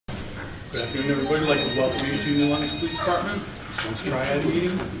Good afternoon, everybody. I'd like to welcome you to New Lenox Police Department. This one's TRIAD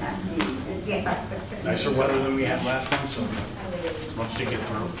meeting. Nicer weather than we had last month, so as much to get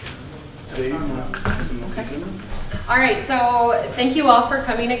through. Today, all right, so thank you all for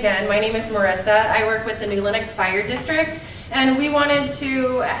coming again. My name is Marissa. I work with the New Lenox Fire District, and we wanted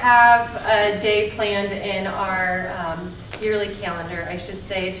to have a day planned in our yearly calendar, I should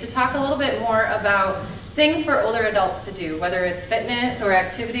say, to talk a little bit more about things for older adults to do, whether it's fitness or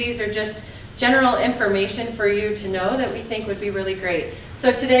activities or just general information for you to know that we think would be really great.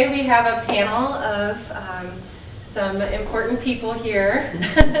 So today we have a panel of some important people here.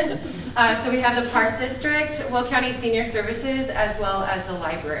 So we have the Park District, Will County Senior Services, as well as the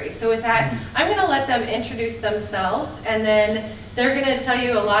library. So with that, I'm going to let them introduce themselves, and then they're going to tell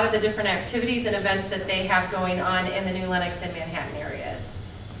you a lot of the different activities and events that they have going on in the New Lenox and Manhattan areas.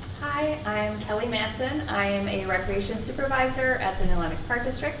 Hi, I'm Kelly Matson. I am a recreation supervisor at the New Lenox Park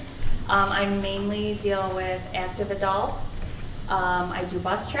District. I mainly deal with active adults. I do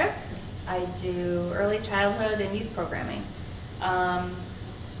bus trips. I do early childhood and youth programming.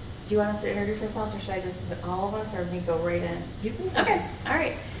 Do you want us to introduce ourselves, or should I just, all of us, or me go right in? You can. Okay, all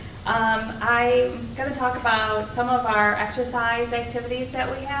right. I'm going to talk about some of our exercise activities that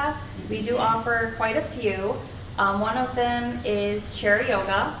we have. We do offer quite a few. One of them is chair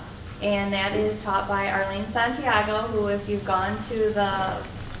yoga, and that is taught by Arlene Santiago, who, if you've gone to the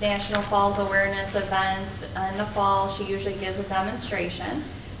National Falls Awareness event in the fall, she usually gives a demonstration.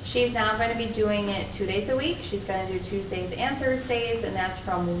 She's now going to be doing it 2 days a week. She's going to do Tuesdays and Thursdays, and that's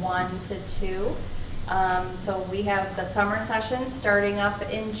from 1 to 2. So we have the summer sessions starting up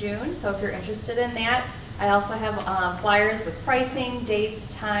in June, so if you're interested in that. I also have flyers with pricing,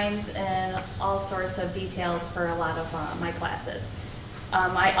 dates, times, and all sorts of details for a lot of my classes.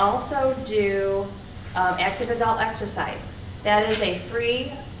 I also do active adult exercise. That is a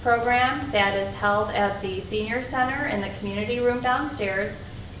free program that is held at the Senior Center in the community room downstairs.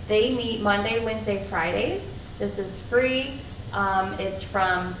 They meet Monday, Wednesday, Fridays. This is free. It's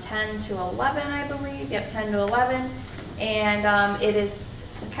from 10 to 11, I believe. Yep, 10 to 11. And it is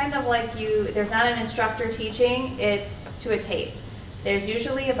kind of like there's not an instructor teaching, it's to a tape. There's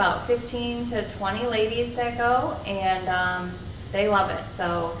usually about 15 to 20 ladies that go, and they love it.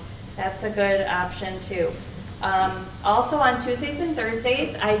 So that's a good option too. Also on Tuesdays and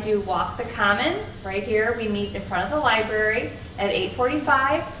Thursdays, I do Walk the Commons. Right here, we meet in front of the library at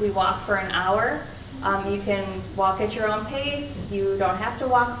 8:45. We walk for an hour. You can walk at your own pace. You don't have to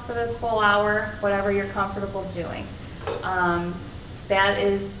walk for the full hour, whatever you're comfortable doing. That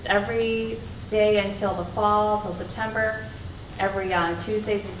is every day until the fall, until September, every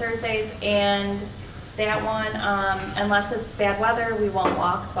Tuesdays and Thursdays. And that one, unless it's bad weather, we won't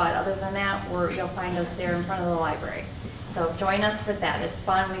walk, but other than that, you'll find us there in front of the library. So join us for that. It's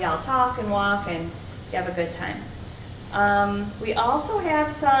fun. We all talk and walk, and you have a good time. We also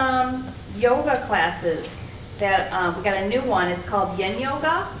have some yoga classes that we got a new one. It's called Yin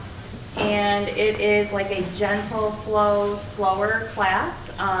Yoga, and it is like a gentle flow, slower class.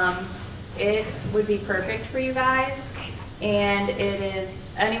 It would be perfect for you guys, and it is,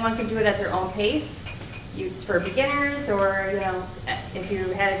 anyone can do it at their own pace. It's for beginners, or if you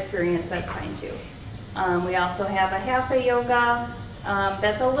had experience, that's fine too. We also have a hatha yoga.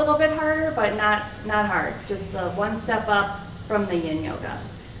 That's a little bit harder, but not hard. Just one step up from the yin yoga.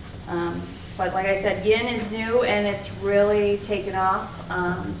 But like I said, yin is new, and it's really taken off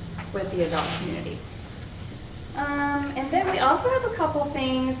with the adult community. And then we also have a couple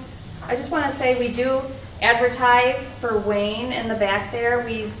things. I just want to say we do advertise for Wayne in the back there.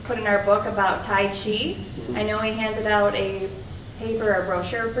 We put in our book about Tai Chi. I know he handed out a paper or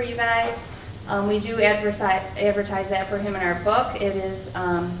brochure for you guys. We do advertise that for him in our book. It is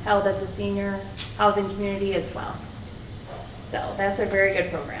held at the senior housing community as well. So that's a very good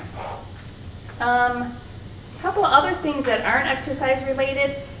program. A couple of other things that aren't exercise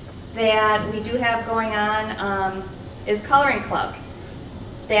related that we do have going on is coloring club.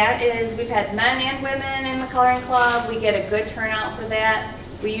 That is, we've had men and women in the coloring club. We get a good turnout for that.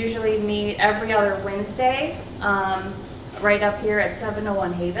 We usually meet every other Wednesday right up here at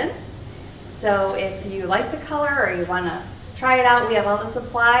 701 Haven. So if you like to color or you want to try it out, we have all the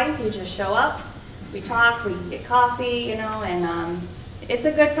supplies. You just show up, we talk, we can get coffee, and it's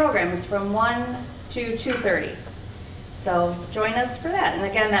a good program. It's from 1 to 2:30. So join us for that. And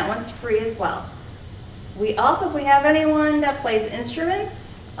again, that one's free as well. We also, if we have anyone that plays instruments,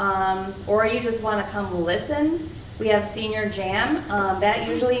 or you just want to come listen, we have Senior Jam. That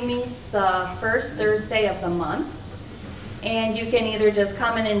usually meets the first Thursday of the month. And you can either just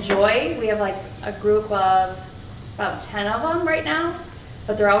come and enjoy. We have like a group of about 10 of them right now.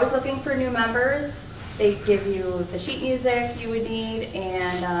 but they're always looking for new members. They give you the sheet music you would need,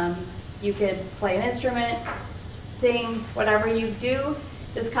 and you could play an instrument, sing, whatever you do.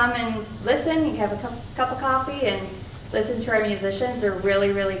 Just come and listen. You have a cup of coffee and listen to our musicians. They're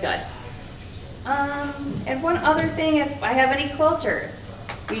really, really good. And one other thing, if I have any quilters,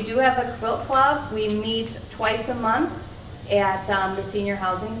 we do have a quilt club. We meet twice a month at the Senior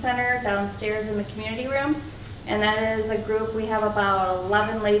Housing Center downstairs in the community room. And that is a group, we have about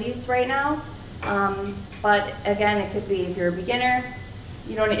 11 ladies right now. But again, it could be if you're a beginner,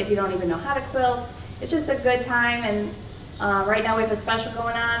 if you don't even know how to quilt. It's just a good time, and right now we have a special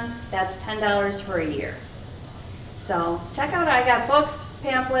going on. That's $10 for a year. So check out, I got books,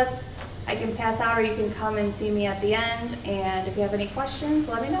 pamphlets I can pass out, or you can come and see me at the end. And if you have any questions,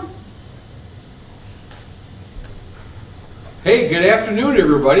 let me know. Hey, good afternoon,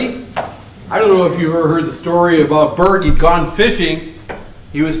 everybody. I don't know if you ever heard the story about Bert. He'd gone fishing.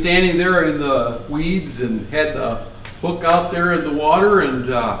 He was standing there in the weeds and had the hook out there in the water,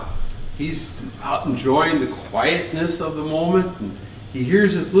 and he's out enjoying the quietness of the moment, and he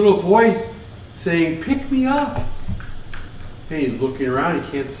hears this little voice saying, "Pick me up." And he's looking around,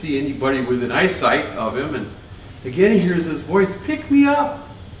 he can't see anybody within eyesight of him, and again he hears this voice, "Pick me up."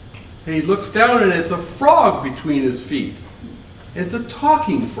 And he looks down, and it's a frog between his feet. It's a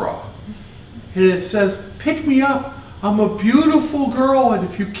talking frog. And it says, "Pick me up. I'm a beautiful girl, and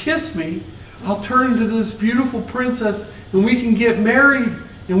if you kiss me, I'll turn into this beautiful princess, and we can get married,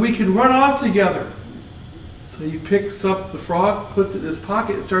 and we can run off together." So he picks up the frog, puts it in his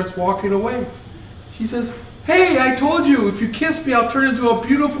pocket, and starts walking away. She says, "Hey, I told you, if you kiss me, I'll turn into a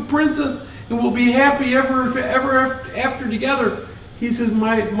beautiful princess, and we'll be happy ever after together." He says,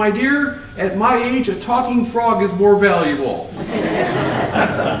 my dear, at my age, a talking frog is more valuable."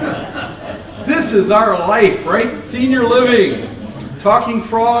 This is our life, right? Senior living. Talking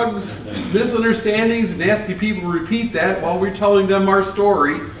frogs, misunderstandings, and asking people to repeat that while we're telling them our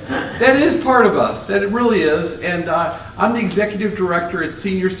story. That is part of us, that it really is. And I'm the executive director at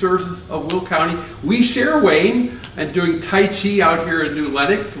Senior Services of Will County. We share Wayne and doing Tai Chi out here in New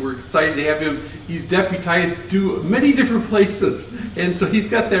Lenox. We're excited to have him. He's deputized to do many different places. And so he's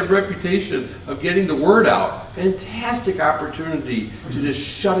got that reputation of getting the word out. Fantastic opportunity to just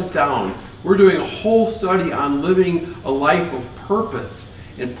shut it down. We're doing a whole study on living a life of purpose.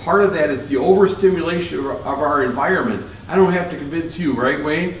 And part of that is the overstimulation of our environment. I don't have to convince you, right,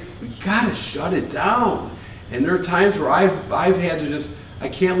 Wayne? We gotta shut it down. And there are times where I've had to just, I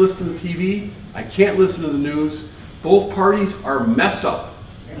can't listen to the TV, I can't listen to the news. Both parties are messed up.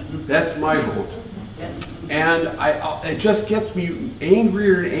 That's my vote. And it just gets me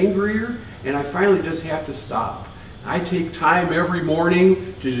angrier and angrier, and I finally just have to stop. I take time every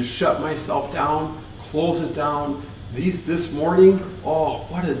morning to just shut myself down, close it down. This morning, oh,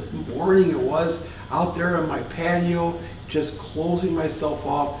 what a morning it was out there on my patio, just closing myself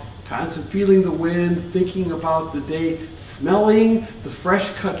off, constant feeling the wind, thinking about the day, smelling the fresh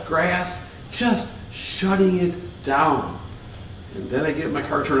cut grass, just shutting it down. And then I get my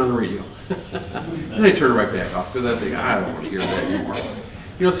car turned on the radio. Then I turn it right back off because I think, I don't want to hear that anymore.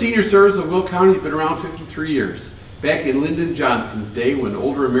 You know, Senior Service of Will County has been around 53 years. Back in Lyndon Johnson's day, when the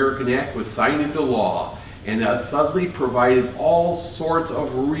Older American Act was signed into law, and suddenly provided all sorts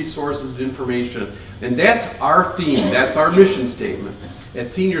of resources and information. And that's our theme, that's our mission statement. At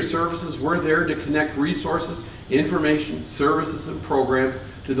Senior Services, we're there to connect resources, information, services, and programs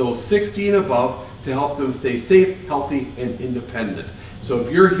to those 60 and above to help them stay safe, healthy, and independent. So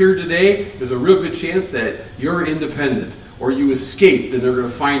if you're here today, there's a real good chance that you're independent, or you escaped and they're going to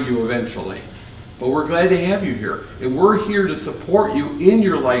find you eventually. But we're glad to have you here. And we're here to support you in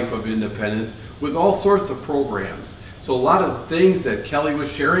your life of independence with all sorts of programs. So a lot of the things that Kelly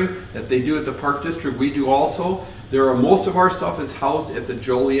was sharing that they do at the Park District, we do also. Most of our stuff is housed at the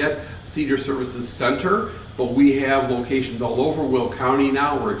Joliet Senior Services Center, but we have locations all over Will County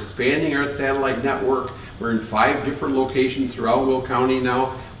now. We're expanding our satellite network. We're in 5 different locations throughout Will County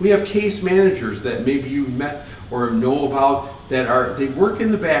now. We have case managers that maybe you've met or know about that they work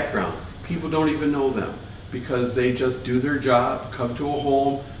in the background. People don't even know them because they just do their job, come to a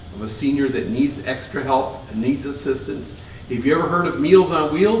home of a senior that needs extra help and needs assistance. Have you ever heard of Meals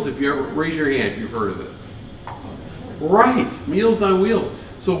on Wheels? If you ever, raise your hand if you've heard of it. Right, Meals on Wheels.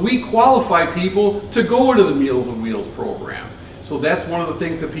 So we qualify people to go to the Meals on Wheels program. So that's one of the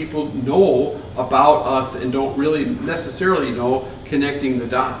things that people know about us and don't really necessarily know, connecting the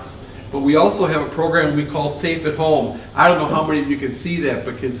dots. But we also have a program we call Safe at Home. I don't know how many of you can see that,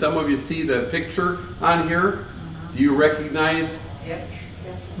 but can some of you see the picture on here? Do you recognize? Yep.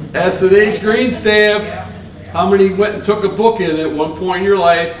 S&H green stamps. How many went and took a book in at one point in your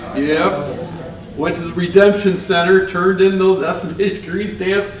life? Yep. Went to the Redemption Center, turned in those S&H green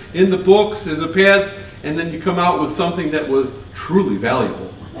stamps in the books, in the pads, and then you come out with something that was truly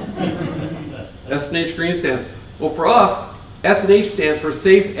valuable. S&H green stamps. Well, for us, S&H stands for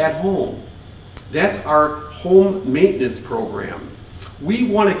Safe at Home. That's our home maintenance program. We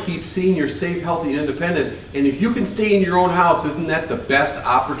want to keep seniors safe, healthy, and independent. And if you can stay in your own house, isn't that the best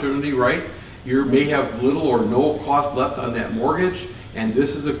opportunity, right? You may have little or no cost left on that mortgage, and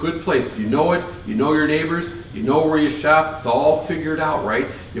this is a good place. You know it, you know your neighbors, you know where you shop, it's all figured out, right?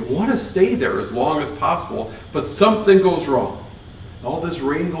 You want to stay there as long as possible, but something goes wrong. All this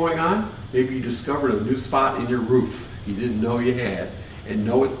rain going on, maybe you discovered a new spot in your roof you didn't know you had. And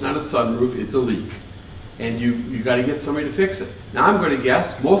no, it's not a sunroof, it's a leak. And you got to get somebody to fix it. Now I'm going to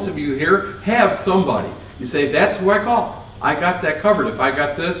guess most of you here have somebody. You say, that's who I call. I got that covered if I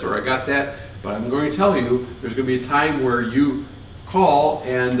got this or I got that. But I'm going to tell you, there's going to be a time where you call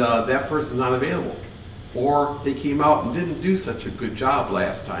and that person's not available. Or they came out and didn't do such a good job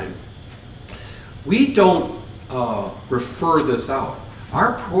last time. We don't refer this out.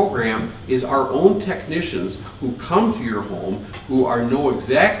 Our program is our own technicians who come to your home, who know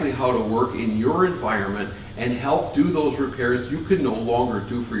exactly how to work in your environment and help do those repairs you can no longer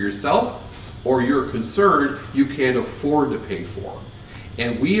do for yourself, or you're concerned you can't afford to pay for.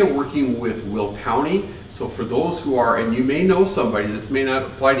 And we are working with Will County. So for those who are, and you may know somebody, this may not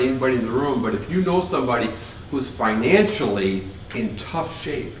apply to anybody in the room, but if you know somebody who's financially in tough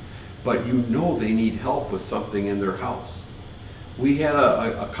shape, but you know they need help with something in their house. We had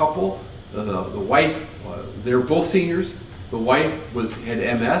a couple, the wife, they're both seniors. The wife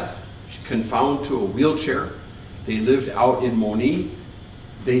had MS, she confined to a wheelchair. They lived out in Moni.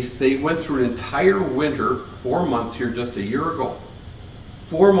 They went through an entire winter, 4 months here just a year ago.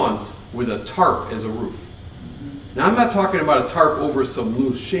 4 months with a tarp as a roof. Now I'm not talking about a tarp over some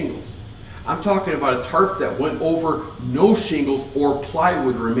loose shingles. I'm talking about a tarp that went over no shingles or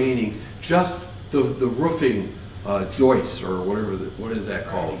plywood remaining, just the roofing joists or whatever, what is that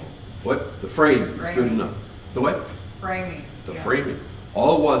called? What? The frame is good enough. The what? Framing. The framing.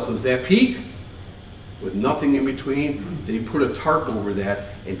 All it was that peak with nothing in between. They put a tarp over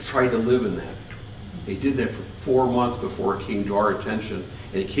that and tried to live in that. They did that for 4 months before it came to our attention.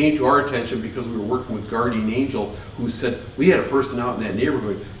 And it came to our attention because we were working with Guardian Angel, who said, we had a person out in that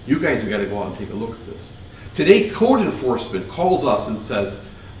neighborhood, you guys have got to go out and take a look at this. Today, code enforcement calls us and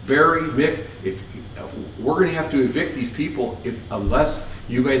says, Barry, Mick, we're going to have to evict these people unless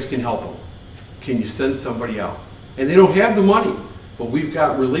you guys can help them. Can you send somebody out? And they don't have the money, but we've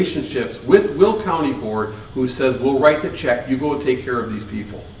got relationships with Will County Board who says, we'll write the check, you go take care of these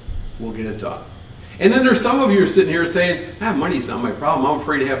people. We'll get it done. And then there's some of you who are sitting here saying, money's not my problem, I'm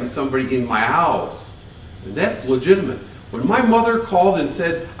afraid of having somebody in my house. And that's legitimate. When my mother called and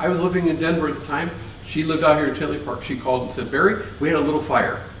said, I was living in Denver at the time, she lived out here in Tinley Park, she called and said, Barry, we had a little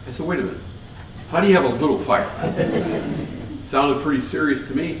fire. I said, wait a minute. How do you have a little fire? Sounded pretty serious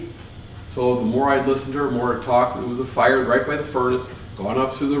to me. So the more I'd listened to her, the more I'd talk. It was a fire right by the furnace, gone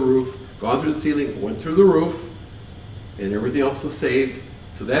up through the roof, gone through the ceiling, went through the roof, and everything else was saved.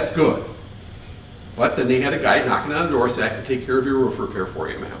 So that's good. But then they had a guy knocking on the door saying, I can take care of your roof repair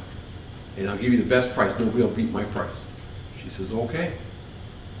for you, ma'am. And I'll give you the best price. Nobody will beat my price. She says, okay.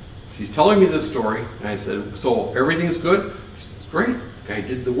 She's telling me this story, and I said, so everything's good? She says, great. The guy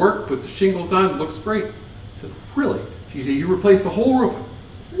did the work, put the shingles on, looks great. I said, really? She said, you replaced the whole roof?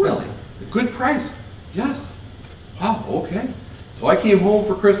 Really? A good price? Yes. Wow, okay. So I came home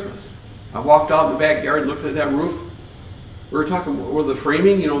for Christmas. I walked out in the backyard and looked at that roof. We were talking about the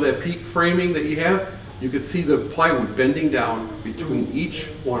framing, you know, that peak framing that you have. You could see the plywood bending down between each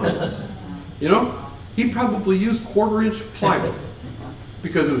one of those. You know, he probably used 1/4-inch plywood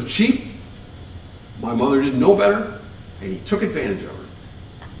because it was cheap. My mother didn't know better, and he took advantage of her.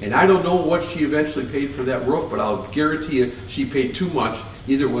 And I don't know what she eventually paid for that roof, but I'll guarantee you she paid too much.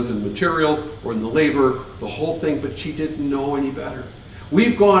 Either it was in materials or in the labor, the whole thing, but she didn't know any better.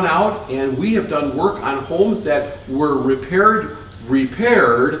 We've gone out and we have done work on homes that were repaired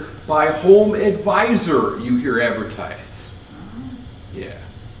by Home Advisor, you hear advertised. Yeah.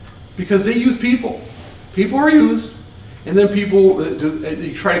 Because they use people. People are used. And then people,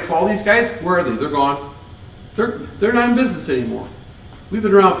 you try to call these guys, where are they? They're gone. They're not in business anymore. We've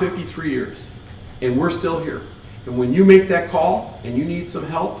been around 53 years, and we're still here. And when you make that call, and you need some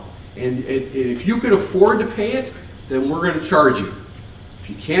help, and if you can afford to pay it, then we're going to charge you. If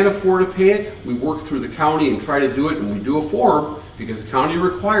you can't afford to pay it, we work through the county and try to do it, and we do a form, because the county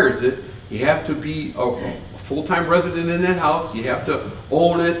requires it, You have to be a full-time resident in that house. You have to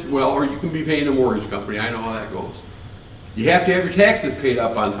own it, well, or you can be paying a mortgage company. I know how that goes. You have to have your taxes paid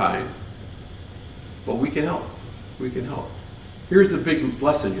up on time. But we can help. We can help. Here's the big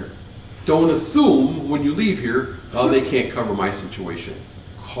lesson here. Don't assume when you leave here, oh, they can't cover my situation.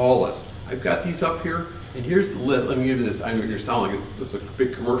 Call us. I've got these up here, and here's the list. Let me give you this. I know you're sounding like this is a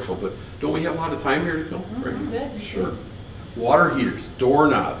big commercial, but don't we have a lot of time here to go? Right? Sure. Water heaters,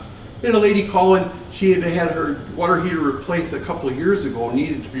 doorknobs. We had a lady calling, she had had her water heater replaced a couple of years ago,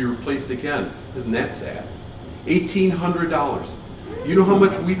 needed to be replaced again. Isn't that sad? $1,800. You know how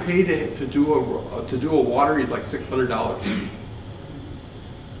much we pay to do a water heater? It's like $600. And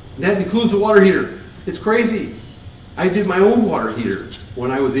that includes the water heater. It's crazy. I did my own water heater when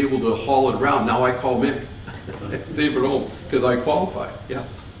I was able to haul it around. Now I call Mick. Save it home because I qualify.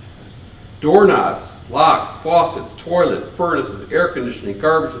 Yes. Doorknobs, locks, faucets, toilets, furnaces, air conditioning,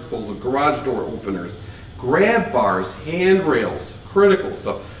 garbage disposal, garage door openers, grab bars, handrails, critical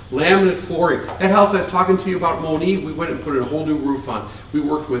stuff, laminate flooring. That house I was talking to you about, Moni, we went and put a whole new roof on. We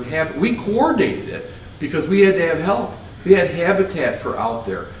worked with we coordinated it because we had to have help. We had Habitat for out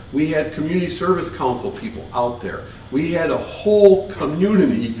there. We had Community Service Council people out there. We had a whole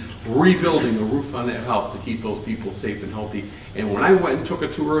community rebuilding a roof on that house to keep those people safe and healthy. And when I went and took a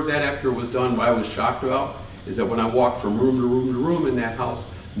tour of that after it was done, what I was shocked about is that when I walked from room to room to room in that house,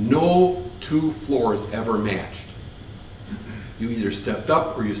 no two floors ever matched. You either stepped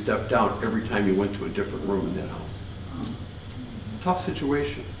up or you stepped down every time you went to a different room in that house. Tough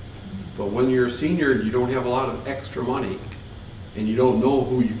situation. But when you're a senior, you don't have a lot of extra money and you don't know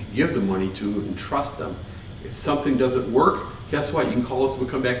who you can give the money to and trust them. If something doesn't work, guess what? You can call us and we'll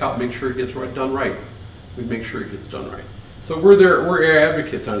come back out and make sure it gets done right. We make sure it gets done right. So we're there, we're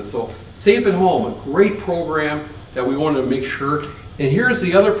advocates on it. So Safe at Home, a great program that we want to make sure. And here's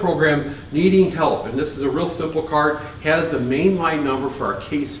the other program, Needing Help. And this is a real simple card, has the mainline number for our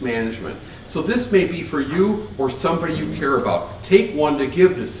case management. So this may be for you or somebody you care about. Take one to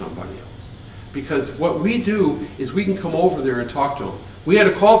give to somebody else. Because what we do is we can come over there and talk to them. We had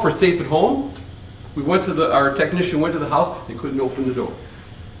a call for Safe at Home. We went to our technician went to the house, they couldn't open the door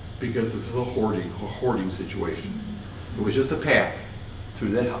because this is a hoarding situation. It was just a path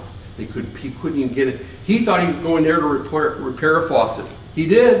through that house. He couldn't even get it. He thought he was going there to repair a faucet. He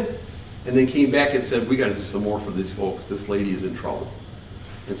did, and then came back and said, we got to do some more for these folks. This lady is in trouble.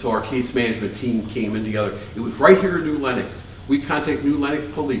 And so our case management team came in together. It was right here in New Lenox. We contacted New Lenox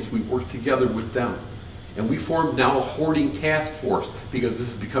Police. We worked together with them. And we formed now a hoarding task force because this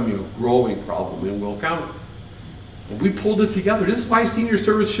is becoming a growing problem in Will County. And we pulled it together. This is why senior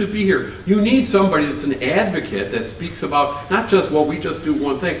service should be here. You need somebody that's an advocate that speaks about not just, well, we just do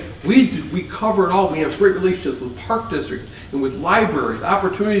one thing. We cover it all. We have great relationships with park districts and with libraries,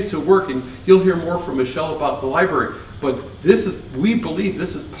 opportunities to work, and you'll hear more from Michelle about the library. But we believe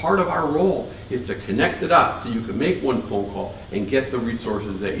this is part of our role, is to connect the dots so you can make one phone call and get the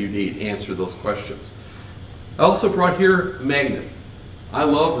resources that you need, answer those questions. I also brought here a magnet. I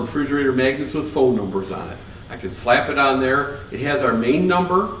love refrigerator magnets with phone numbers on it. I can slap it on there. It has our main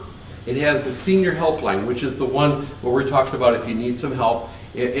number. It has the senior helpline, which is the one where we're talking about if you need some help.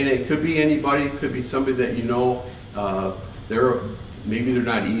 And it could be anybody. It could be somebody that you know, maybe they're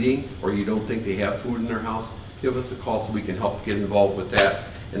not eating or you don't think they have food in their house. Give us a call so we can help get involved with that.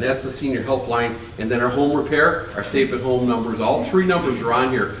 And that's the senior helpline. And then our home repair, our Safe at Home numbers, all three numbers are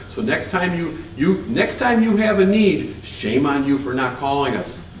on here. So next time next time you have a need, shame on you for not calling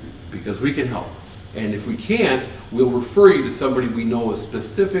us, because we can help. And if we can't, we'll refer you to somebody we know is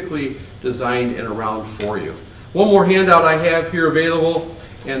specifically designed and around for you. One more handout I have here available,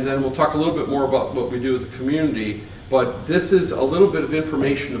 and then we'll talk a little bit more about what we do as a community. But this is a little bit of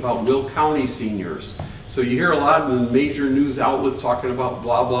information about Will County seniors. So you hear a lot in the major news outlets talking about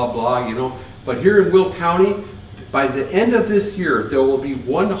blah, blah, blah, you know. But here in Will County, by the end of this year, there will be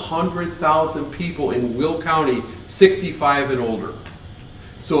 100,000 people in Will County 65 and older.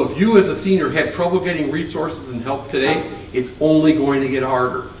 So if you as a senior had trouble getting resources and help today, it's only going to get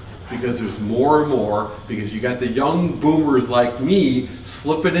harder because there's more and more, because you got the young boomers like me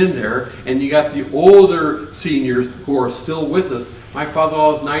slipping in there, and you got the older seniors who are still with us. My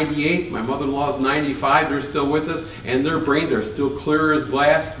father-in-law is 98, my mother-in-law is 95, they're still with us, and their brains are still clear as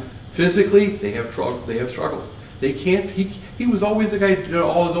glass. Physically, they have struggles. They can't, he was always the guy who did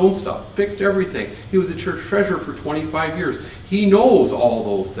all his own stuff, fixed everything. He was a church treasurer for 25 years. He knows all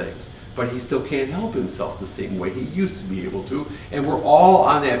those things, but he still can't help himself the same way he used to be able to. And we're all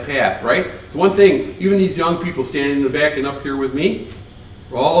on that path, right? It's one thing, even these young people standing in the back and up here with me,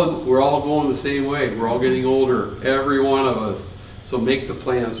 we're all going the same way. We're all getting older, every one of us. So make the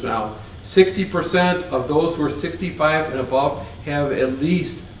plans now. 60% of those who are 65 and above have at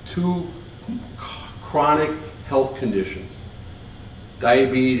least 2 chronic health conditions.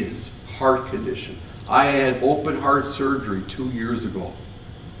 Diabetes, heart condition. I had open heart surgery 2 years ago.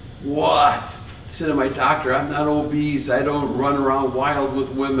 What? I said to my doctor, I'm not obese, I don't run around wild with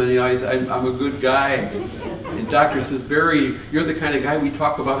women, you know, I'm a good guy. And the doctor says, Barry, you're the kind of guy we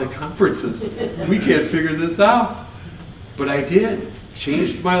talk about at conferences. We can't figure this out. But I did.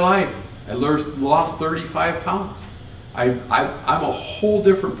 Changed my life. I lost 35 pounds. I'm a whole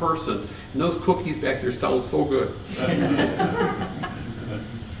different person. And those cookies back there sound so good.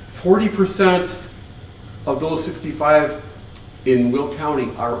 40% of those 65 in Will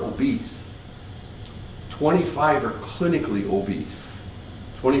County are obese. 25 are clinically obese.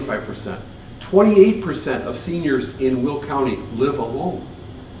 25%. 28% of seniors in Will County live alone.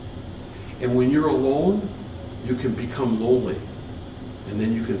 And when you're alone, you can become lonely. And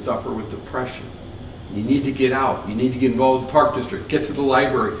then you can suffer with depression. You need to get out. You need to get involved with the Park District. Get to the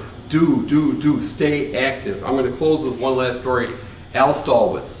library. Stay active. I'm going to close with one last story. Al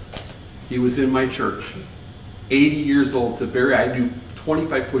Stallwitz. He was in my church. 80 years old. Said, Barry, I do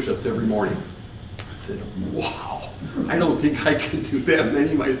 25 push-ups every morning. I said, wow. I don't think I can do that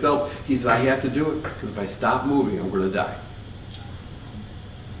many myself. He said, I have to do it because if I stop moving, I'm going to die.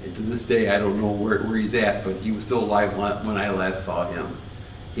 And to this day, I don't know where he's at, but he was still alive when I last saw him.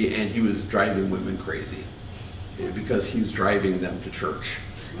 And he was driving women crazy because he was driving them to church.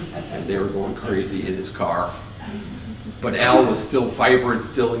 And they were going crazy in his car. But Al was still vibrant,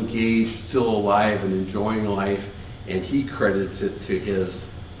 still engaged, still alive and enjoying life, and he credits it to his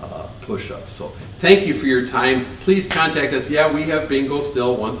push-ups. So thank you for your time. Please contact us. Yeah, we have bingo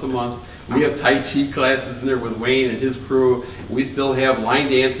still once a month. We have Tai Chi classes in there with Wayne and his crew. We still have line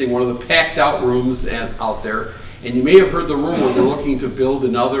dancing, one of the packed out rooms out there. And you may have heard the rumor we're looking to build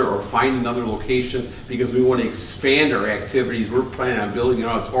another or find another location because we want to expand our activities. We're planning on building an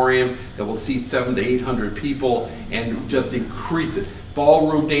auditorium that will seat 700 to 800 people and just increase it.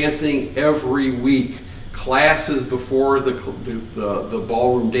 Ballroom dancing every week. Classes before the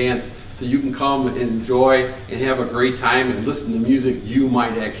ballroom dance so you can come and enjoy and have a great time and listen to music you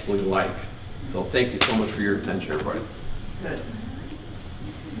might actually like. So thank you so much for your attention, everybody. Good.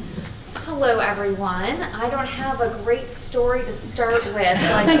 Hello everyone. I don't have a great story to start with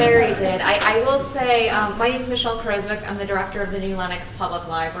like Barry did. I will say my name is Michelle Krosvik. I'm the director of the New Lenox Public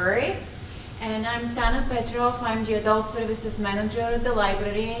Library. And I'm Tana Petrov. I'm the Adult Services Manager at the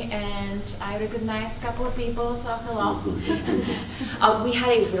library, and I recognize a couple of people, so hello. We had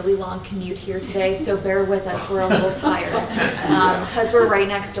a really long commute here today, so bear with us. We're a little tired because we're right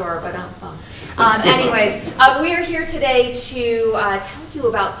next door, but anyways, we are here today to tell you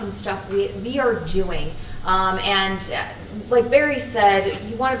about some stuff we are doing. And like Barry said,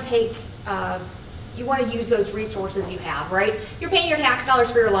 you want to take you want to use those resources you have, right? You're paying your tax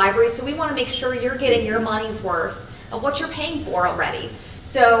dollars for your library, so we want to make sure you're getting your money's worth of what you're paying for already.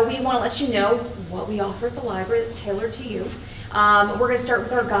 So we want to let you know what we offer at the library that's tailored to you. We're going to start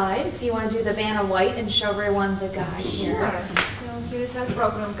with our guide. If you want to do the Vanna White and show everyone the guide here. Sure. So here is our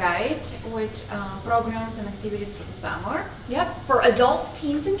program guide with programs and activities for the summer. Yep, for adults,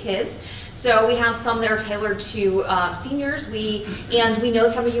 teens, and kids. So we have some that are tailored to seniors. And we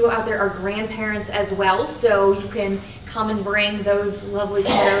know some of you out there are grandparents as well, so you can come and bring those lovely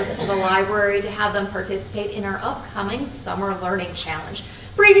kiddos to the library to have them participate in our upcoming Summer Learning Challenge.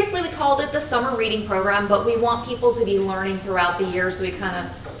 Previously we called it the Summer Reading Program, but we want people to be learning throughout the year, so we kind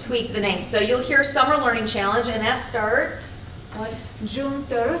of tweak the name. So you'll hear Summer Learning Challenge, and that starts what? June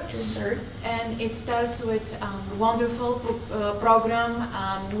 3rd. June 3rd. And it starts with a wonderful program.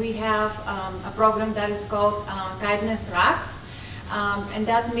 We have a program that is called Kindness Rocks. And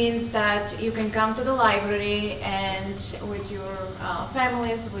that means that you can come to the library and with your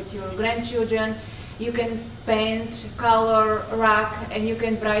families, with your grandchildren, you can paint, color, rock, and you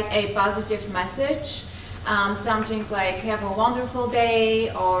can write a positive message. Something like, have a wonderful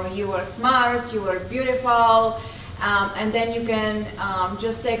day, or you are smart, you are beautiful. And then you can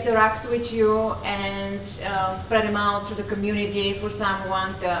just take the rocks with you and spread them out to the community for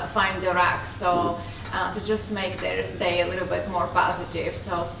someone to find the rocks. So to just make their day a little bit more positive.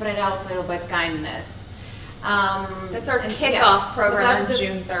 So spread out a little bit kindness. That's our kickoff program on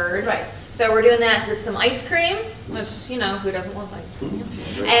June 3rd. Right. So we're doing that with some ice cream, which, you know, who doesn't love ice cream?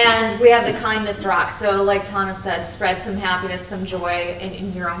 And we have the Kindness Rock. So like Tana said, spread some happiness, some joy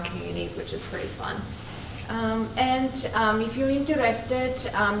in your own communities, which is pretty fun. If you're interested,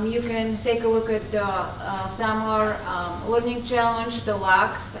 you can take a look at the Summer Learning Challenge, the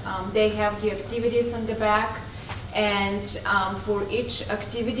locks. They have the activities on the back. And for each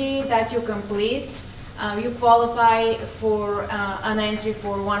activity that you complete, you qualify for an entry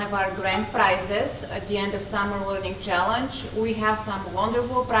for one of our grand prizes at the end of Summer Learning Challenge. We have some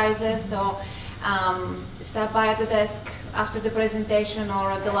wonderful prizes, so stop by at the desk after the presentation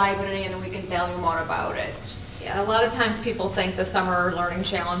or at the library and we can tell you more about it. Yeah, a lot of times people think the Summer Learning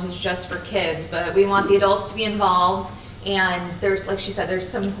Challenge is just for kids, but we want the adults to be involved. And there's, like she said, there's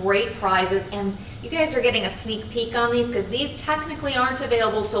some great prizes, and you guys are getting a sneak peek on these because these technically aren't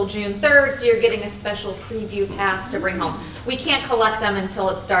available till June 3rd, so you're getting a special preview pass to bring home. We can't collect them until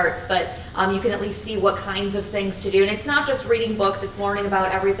it starts, but you can at least see what kinds of things to do. And it's not just reading books, it's learning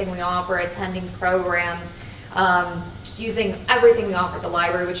about everything we offer, attending programs, just using everything we offer at the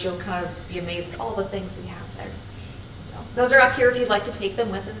library, which you'll kind of be amazed at all the things we have there. So those are up here if you'd like to take them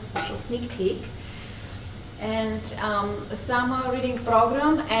with in a special sneak peek. And the summer reading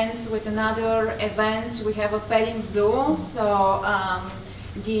program ends with another event. We have a petting zoo. So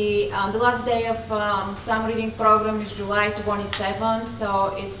the last day of summer reading program is July 27th.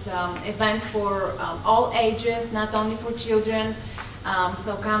 So it's an event for all ages, not only for children.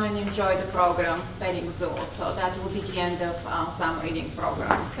 So come and enjoy the program, petting zoo. So that will be the end of summer reading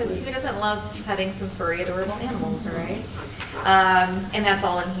program. Because who doesn't love petting some furry, adorable animals, right? And that's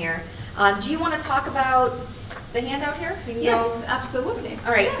all in here. Do you want to talk about the handout here? Yes, absolutely.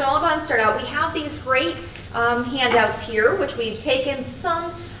 All right, so I'll go ahead and start out. We have these great handouts here, which we've taken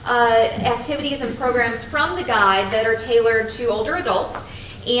some activities and programs from the guide that are tailored to older adults.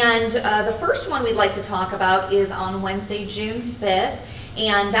 And the first one we'd like to talk about is on Wednesday, June 5th.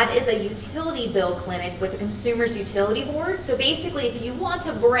 And that is a utility bill clinic with the Consumers Utility Board. So basically, if you want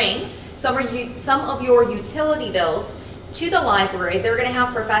to bring some of your utility bills to the library, they're going to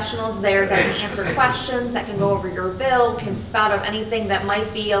have professionals there that can answer questions, that can go over your bill, can spout out anything that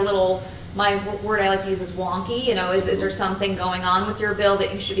might be a little, my word I like to use is wonky, you know, is there something going on with your bill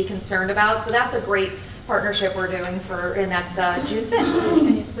that you should be concerned about? So that's a great partnership we're doing and that's June 5th.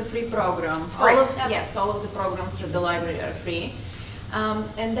 And it's a free program. It's free. Yes, all of the programs at the library are free.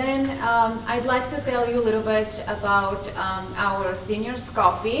 And then I'd like to tell you a little bit about our seniors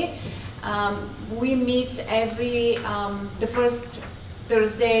coffee. We meet every the first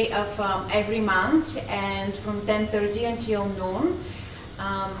Thursday of every month, and from 10:30 until noon.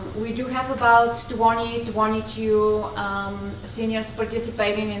 We do have about 22 seniors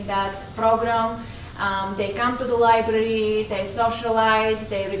participating in that program. They come to the library, they socialize,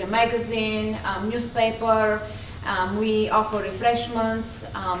 they read a magazine, newspaper. We offer refreshments,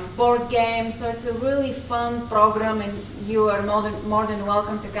 board games, so it's a really fun program, and you are more than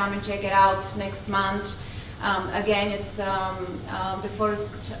welcome to come and check it out next month. Again, it's the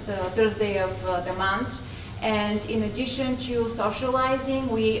Thursday of the month. And in addition to socializing,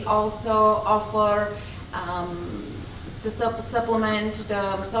 we also offer, to supplement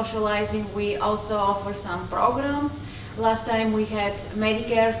the socializing, we also offer some programs. Last time we had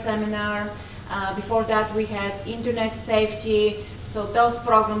Medicare seminar. Before that we had internet safety, so those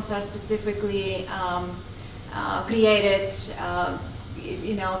programs are specifically created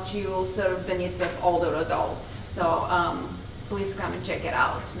you know, to serve the needs of older adults. So please come and check it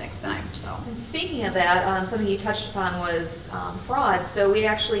out next time. So. And speaking of that, something you touched upon was fraud. So we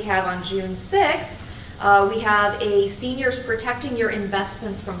actually have on June 6th, we have a Seniors Protecting Your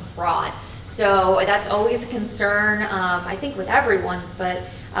Investments from Fraud. So that's always a concern, I think with everyone, but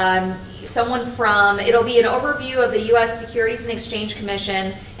someone from, it'll be an overview of the U.S. Securities and Exchange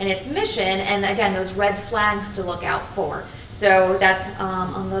Commission and its mission, and again, those red flags to look out for. So that's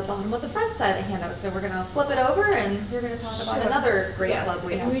on the bottom of the front side of the handout. So we're going to flip it over and we're going to talk about another great club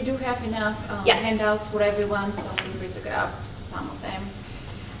we have. We do have enough handouts for everyone, so feel free to grab some of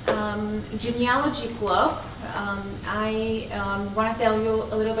them. Genealogy Club, I want to tell you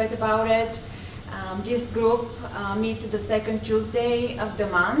a little bit about it. This group meets the second Tuesday of the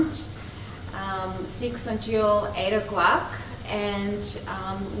month, 6 until 8 o'clock, and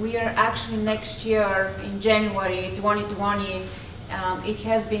we are actually next year in January 2020. It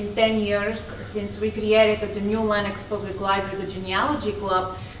has been 10 years since we created at the new Lenox Public Library the Genealogy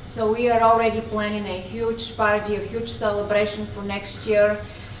Club, so we are already planning a huge party, a huge celebration for next year.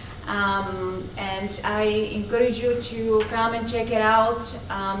 And I encourage you to come and check it out.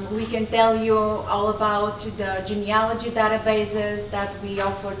 We can tell you all about the genealogy databases that we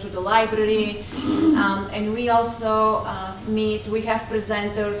offer to the library. And we also we have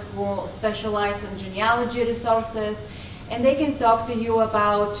presenters who specialize in genealogy resources, and they can talk to you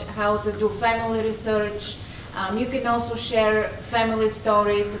about how to do family research. You can also share family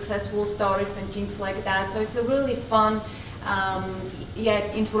stories, successful stories, and things like that. So it's a really fun,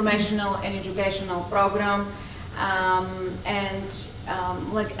 yet informational and educational program.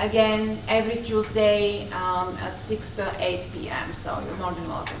 Like again, every Tuesday at 6 to 8 p.m. So you're more than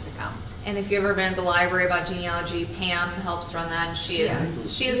welcome to come. And if you've ever been at the library about genealogy, Pam helps run that, and she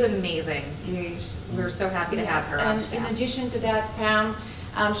is amazing. We're so happy to have her on And staff. in addition to that, Pam,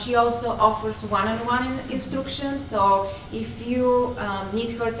 she also offers one-on-one instruction. So if you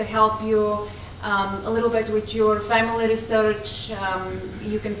need her to help you a little bit with your family research,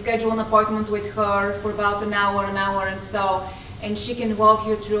 you can schedule an appointment with her for about an hour and so, and she can walk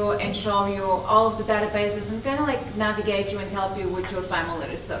you through and show you all of the databases and kind of like navigate you and help you with your family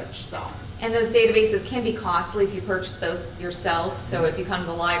research. So. And those databases can be costly if you purchase those yourself. So if you come to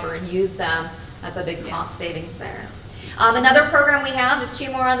the library and use them, that's a big cost savings there. Another program we have, just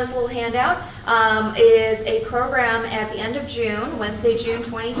 2 more on this little handout, is a program at the end of June, Wednesday, June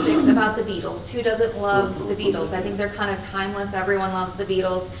 26th, about the Beatles. Who doesn't love the Beatles? I think they're kind of timeless. Everyone loves the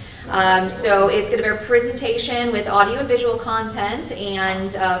Beatles. So it's going to be a presentation with audio and visual content,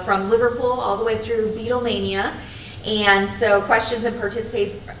 and from Liverpool all the way through Beatlemania. And so questions and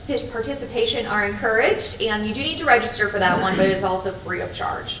participation are encouraged, and you do need to register for that one, but it is also free of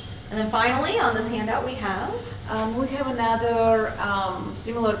charge. And then finally, on this handout we have another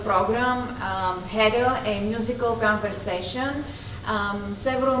similar program, Heather, a musical conversation.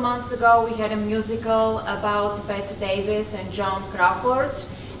 Several months ago we had a musical about Bette Davis and Joan Crawford,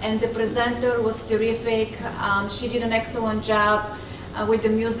 and the presenter was terrific. She did an excellent job with the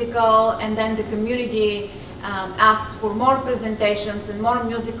musical, and then the community asked for more presentations and more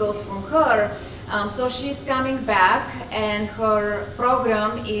musicals from her. So she's coming back, and her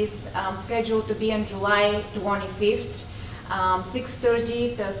program is scheduled to be on July 25th,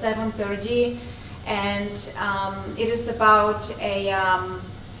 6:30 to 7:30, and it is about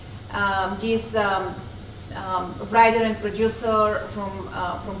this writer and producer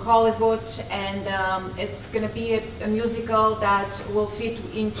from Hollywood, and it's going to be a musical that will fit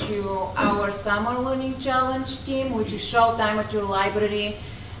into our Summer Learning Challenge team, which is Showtime at your library.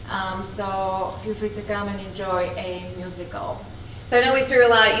 So feel free to come and enjoy a musical. So I know we threw a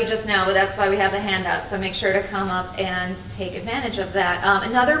lot at you just now, but that's why we have the handout, so make sure to come up and take advantage of that.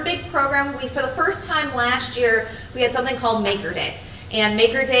 Another big program, for the first time last year, we had something called Maker Day. And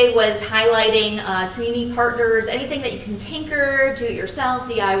Maker Day was highlighting community partners, anything that you can tinker, do it yourself,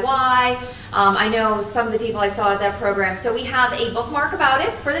 DIY. I know some of the people I saw at that program. So we have a bookmark about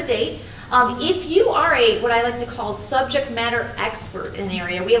it for the date. If you are what I like to call subject matter expert in an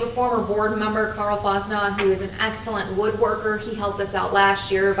area, we have a former board member, Carl Fosna, who is an excellent woodworker. He helped us out last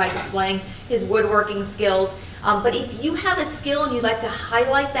year by displaying his woodworking skills. But if you have a skill and you'd like to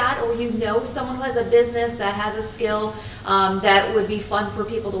highlight that, or you know someone who has a business that has a skill that would be fun for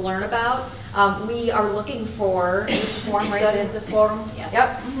people to learn about, we are looking for this form right there. That is the form. Yes.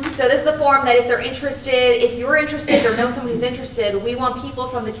 Yep. So this is the form that if they're interested, if you're interested or know someone who's interested, we want people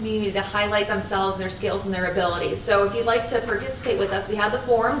from the community to highlight themselves and their skills and their abilities. So if you'd like to participate with us, we have the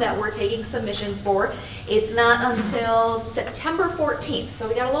form that we're taking submissions for. It's not until September 14th, so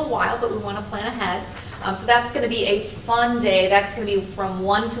we got a little while, but we want to plan ahead. So that's going to be a fun day. That's going to be from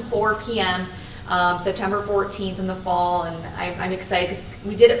 1 to 4 p.m. September 14th in the fall, and I'm excited because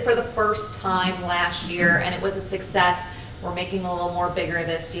we did it for the first time last year, and it was a success. We're making it a little more bigger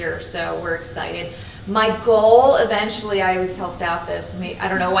this year, so we're excited. My goal eventually, I always tell staff this, I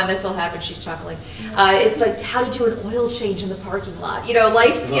don't know when this will happen, she's chuckling, it's like how to do an oil change in the parking lot, you know,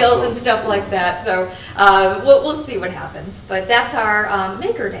 life skills and stuff like that. So we'll see what happens, but that's our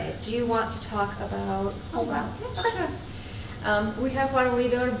Maker Day. Do you want to talk about Homebound? Sure. We have our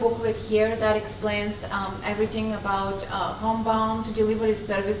leader booklet here that explains everything about homebound delivery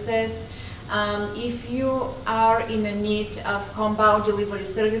services. If you are in a need of homebound delivery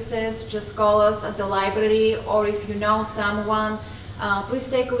services, just call us at the library, or if you know someone, please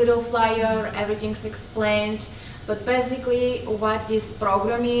take a little flyer, everything's explained. But basically what this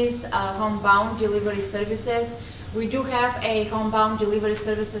program is, homebound delivery services, we do have a homebound delivery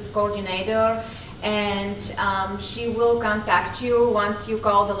services coordinator, and she will contact you once you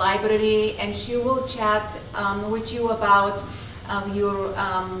call the library, and she will chat with you about your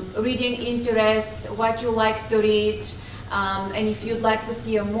reading interests, what you like to read, and if you'd like to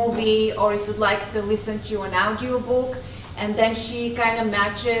see a movie or if you'd like to listen to an audiobook, and then she kind of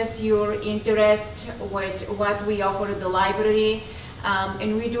matches your interest with what we offer at the library.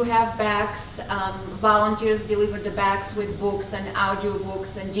 And we do have bags, volunteers deliver the bags with books and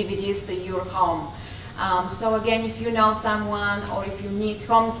audiobooks and DVDs to your home. So again, if you know someone or if you need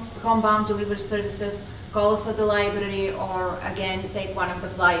homebound delivery services, call us at the library, or again, take one of the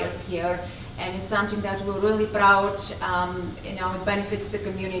flyers here. And it's something that we're really proud, you know, it benefits the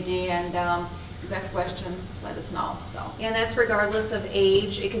community, and have questions, let us know. So. And that's regardless of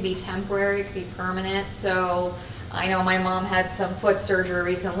age. It can be temporary, it can be permanent. So I know my mom had some foot surgery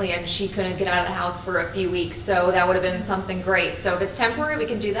recently and she couldn't get out of the house for a few weeks, so that would have been something great. So if it's temporary, we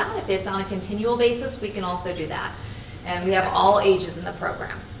can do that. If it's on a continual basis, we can also do that. And we have all ages in the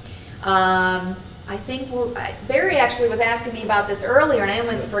program. I think Barry actually was asking me about this earlier, and I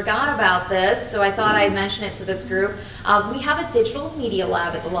almost forgot about this, so I thought I'd mention it to this group. We have a digital media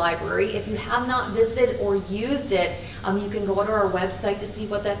lab at the library. If you have not visited or used it, you can go to our website to see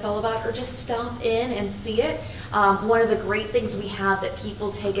what that's all about, or just stop in and see it. One of the great things we have that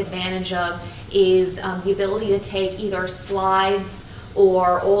people take advantage of is the ability to take either slides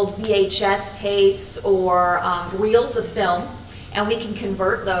or old VHS tapes or reels of film, and we can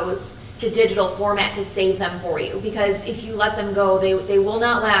convert those to digital format to save them for you, because if you let them go, they will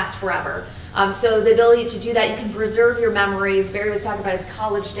not last forever. So the ability to do that, you can preserve your memories. Barry was talking about his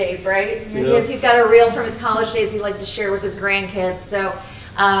college days, right? Yes. He's got a reel from his college days he'd like to share with his grandkids. So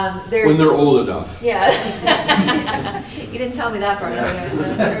there's, when they're old enough. Yeah. You didn't tell me that part.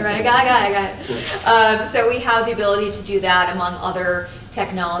 I got it. So we have the ability to do that among other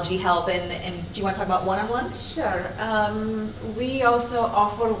technology help. And do you want to talk about one-on-ones? Sure. We also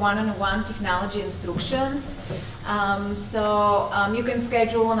offer one-on-one technology instructions. You can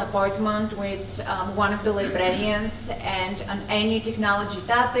schedule an appointment with one of the librarians and on any technology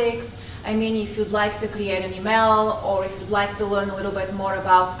topics. I mean, if you'd like to create an email, or if you'd like to learn a little bit more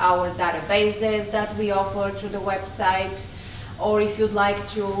about our databases that we offer through the website, or if you'd like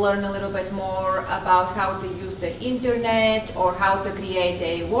to learn a little bit more about how to use the internet, or how to create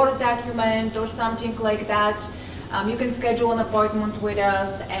a Word document or something like that, you can schedule an appointment with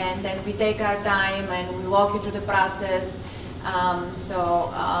us, and then we take our time and we walk you through the process.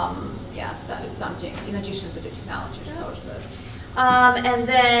 Yes, that is something in addition to the technology resources. And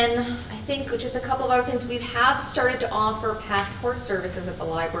then I think just a couple of other things. We have started to offer passport services at the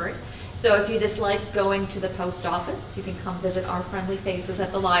library. So if you dislike going to the post office, you can come visit our friendly faces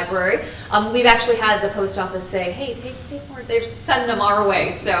at the library. We've actually had the post office say, hey, take more. They're sending them our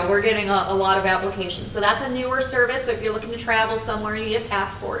way. So we're getting a lot of applications. So that's a newer service. So if you're looking to travel somewhere and you need a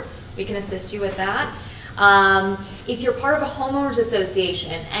passport, we can assist you with that. If you're part of a homeowners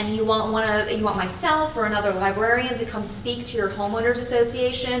association and you want myself or another librarian to come speak to your homeowners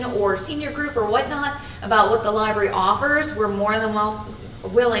association or senior group or whatnot about what the library offers, we're more than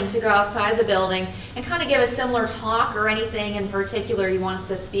willing to go outside the building and kind of give a similar talk, or anything in particular you want us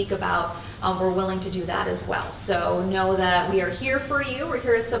to speak about. We're willing to do that as well. So know that we are here for you. We're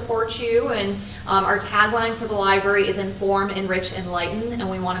here to support you, and our tagline for the library is inform, enrich, enlighten, and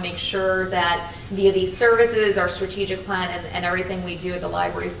we want to make sure that via these services, our strategic plan, and everything we do at the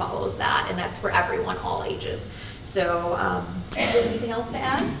library follows that, and that's for everyone, all ages. So anything else to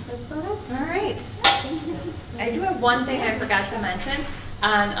add? That's about it. All right. I do have one thing I forgot to mention.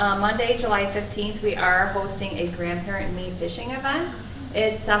 On Monday, July 15th, we are hosting a Grandparent Me fishing event.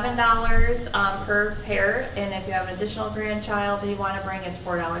 It's $7 per pair, and if you have an additional grandchild that you want to bring, it's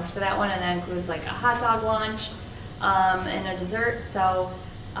 $4 for that one, and that includes like a hot dog lunch and a dessert. So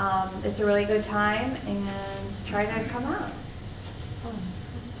it's a really good time, and try to come out.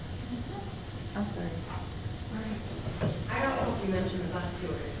 I'm sorry. I don't know if you mentioned the bus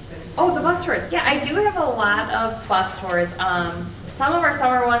tours. Oh, the bus tours. Yeah, I do have a lot of bus tours. Some of our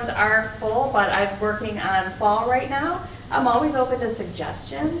summer ones are full, but I'm working on fall right now. I'm always open to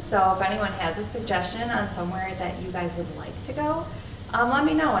suggestions, so if anyone has a suggestion on somewhere that you guys would like to go, let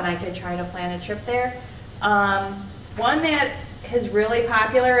me know and I could try to plan a trip there. One that is really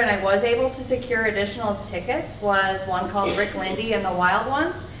popular and I was able to secure additional tickets was one called Rick Lindy and the Wild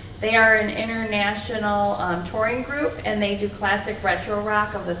Ones. They are an international touring group, and they do classic retro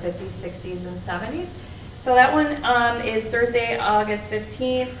rock of the 50s, 60s, and 70s. So that one is Thursday, August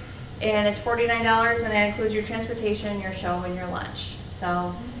 15th, and it's $49, and that includes your transportation, your show, and your lunch.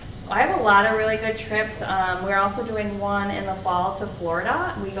 So I have a lot of really good trips. We're also doing one in the fall to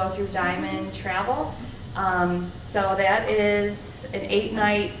Florida. We go through Diamond Travel. So that is an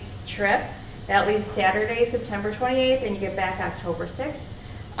 8-night trip. That leaves Saturday, September 28th, and you get back October 6th.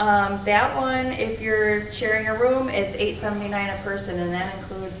 That one, if you're sharing a room, it's $8.79 a person, and that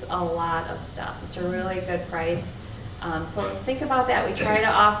includes a lot of stuff. It's a really good price. So think about that. We try to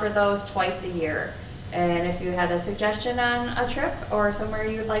offer those twice a year. And if you had a suggestion on a trip or somewhere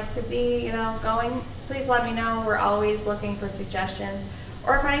you'd like to be, going, please let me know. We're always looking for suggestions.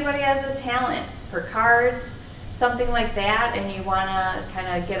 Or if anybody has a talent for cards, something like that, and you want to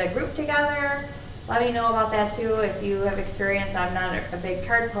kind of get a group together, let me know about that too. If you have experience, I'm not a big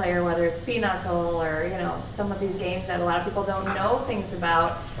card player, whether it's Pinochle or, you know, some of these games that a lot of people don't know things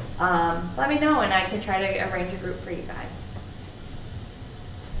about. Let me know and I can try to arrange a group for you guys.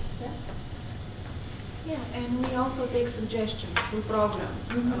 Yeah. Yeah, and we also take suggestions for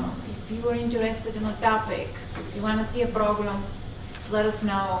programs. If you are interested in a topic, if you want to see a program, let us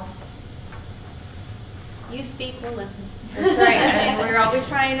know. You speak, we'll listen. That's right. I mean, we're always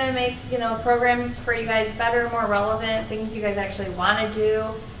trying to make, you know, programs for you guys better, more relevant, things you guys actually want to do.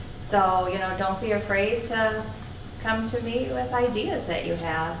 So, you know, don't be afraid to come to me with ideas that you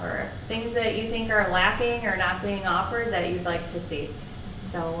have or things that you think are lacking or not being offered that you'd like to see.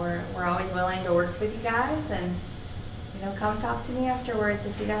 So we're always willing to work with you guys and, you know, come talk to me afterwards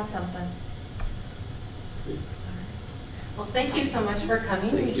if you got something. Well, thank you so much for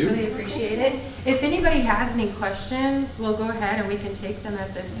coming. Thank We you. truly appreciate it. If anybody has any questions, we'll go ahead and we can take them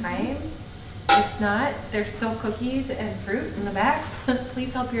at this time. If not, there's still cookies and fruit in the back.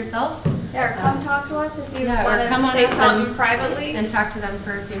 Please help yourself. Yeah, or come talk to us if you Yeah, or want come to on say up something and- privately. And talk to them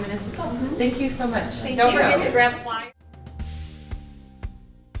for a few minutes as well. Thank you so much. Don't forget to grab flyers.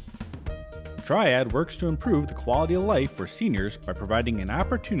 TRIAD works to improve the quality of life for seniors by providing an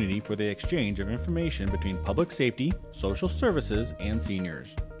opportunity for the exchange of information between public safety, social services, and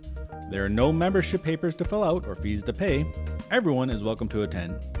seniors. There are no membership papers to fill out or fees to pay. Everyone is welcome to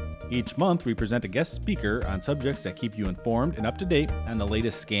attend. Each month, we present a guest speaker on subjects that keep you informed and up to date on the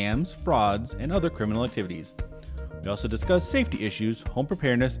latest scams, frauds, and other criminal activities. We also discuss safety issues, home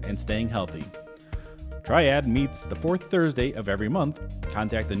preparedness, and staying healthy. TRIAD meets the fourth Thursday of every month.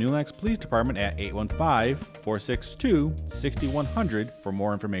 Contact the New Lenox Police Department at 815-462-6100 for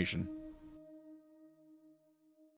more information.